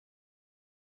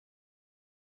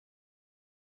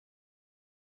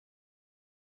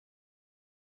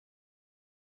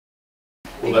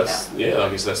Well, I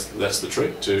guess that's the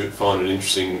trick, to find an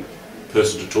interesting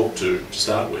person to talk to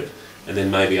start with, and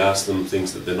then maybe ask them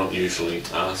things that they're not usually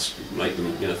asked, make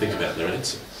them think about their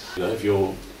answer.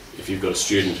 If you've got a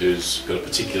student who's got a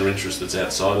particular interest that's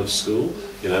outside of school,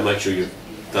 make sure you've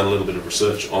done a little bit of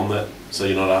research on that, so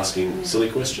you're not asking silly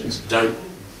questions. Don't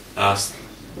ask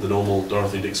the normal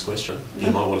Dorothy Dix question. You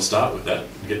might want to start with that.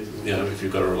 If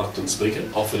you've got a reluctant speaker.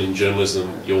 Often in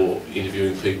journalism, you're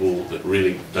interviewing people that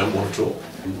really don't want to talk.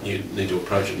 You need to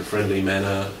approach it in a friendly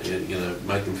manner.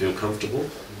 Make them feel comfortable.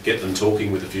 Get them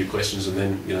talking with a few questions, and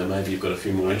then maybe you've got a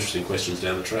few more interesting questions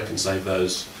down the track, and save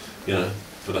those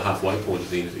for the halfway point of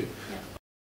the interview.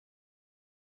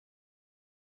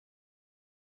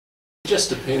 It just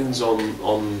depends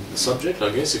on the subject, I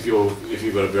guess. If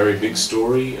you've got a very big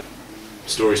story,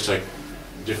 stories take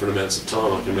different amounts of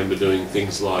time. I can remember doing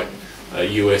things like a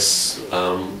US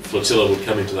flotilla would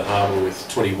come into the harbour with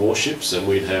 20 warships, and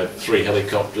we'd have 3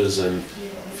 helicopters and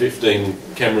 15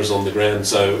 cameras on the ground.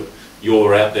 So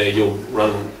you're out there, you'll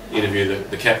interview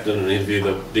the captain and interview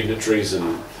the dignitaries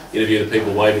and interview the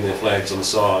people waving their flags on the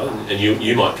side, and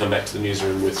you might come back to the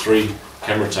newsroom with 3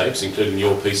 camera tapes, including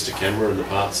your piece to camera and the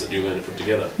parts that you're going to put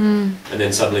together. And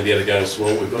then suddenly the editor goes,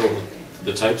 well, we've got all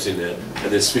the tapes in now,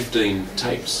 and there's 15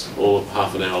 tapes, all of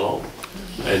half an hour long,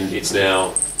 and it's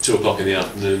now 2 o'clock in the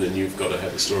afternoon, and you've got to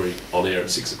have the story on air at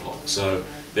 6 o'clock. So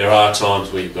there are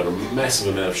times where you've got a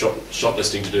massive amount of shot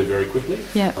listing to do very quickly,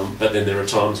 but then there are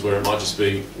times where it might just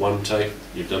be one tape,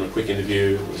 you've done a quick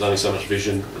interview, there's only so much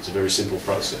vision, it's a very simple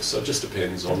process, so it just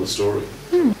depends on the story.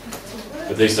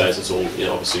 But these days it's all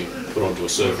obviously put onto a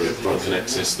server, everyone can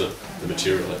access the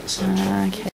material at the same time.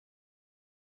 Okay.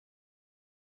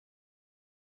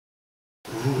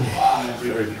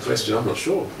 Very good question. I'm not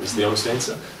sure is the honest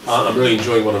answer. I'm really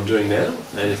enjoying what I'm doing now,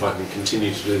 and if I can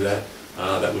continue to do that,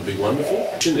 that would be wonderful.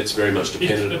 It's very much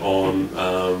dependent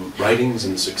on ratings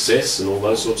and success and all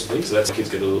those sorts of things. So that's kids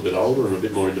get a little bit older and a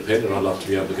bit more independent. I'd love to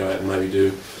be able to go out and maybe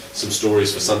do some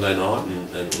stories for Sunday night,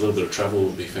 and a little bit of travel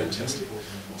would be fantastic.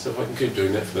 So if I can keep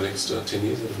doing that for the next 10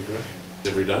 years, that'd be great.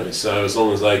 Every day. So as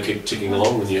long as they keep ticking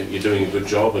along and you're doing a good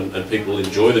job, and people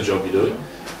enjoy the job you're doing,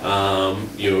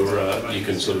 you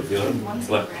can sort of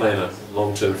plan a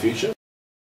long-term future.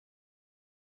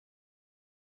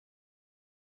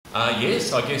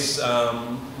 Yes, I guess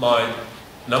my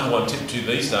number one tip to you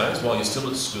these days, while you're still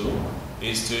at school,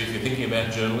 is to, if you're thinking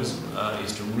about journalism,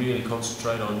 is to really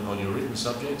concentrate on your written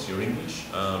subjects, your English.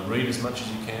 Read as much as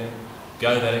you can.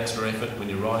 Go that extra effort when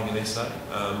you're writing an essay.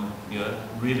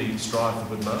 Really strive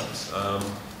for good marks.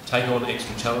 Take on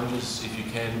extra challenges if you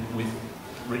can with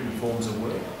written forms of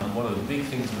work. One of the big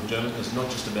things with journalism is not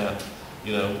just about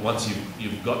once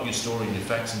you've got your story and your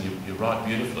facts and you write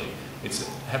beautifully. It's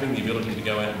having the ability to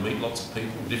go out and meet lots of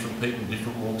people,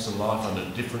 different walks of life under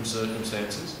different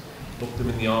circumstances. Look them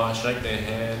in the eye, shake their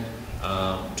hand,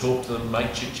 talk to them,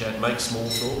 make chit-chat, make small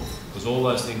talk, because all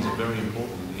those things are very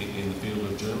important in the field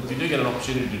of journalism. If you do get an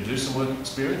opportunity to do some work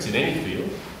experience in any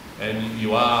field, and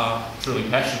you are truly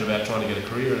passionate about trying to get a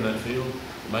career in that field,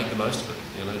 make the most of it.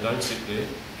 Don't sit there,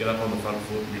 get up on the front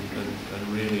foot and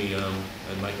really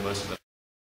make the most of it.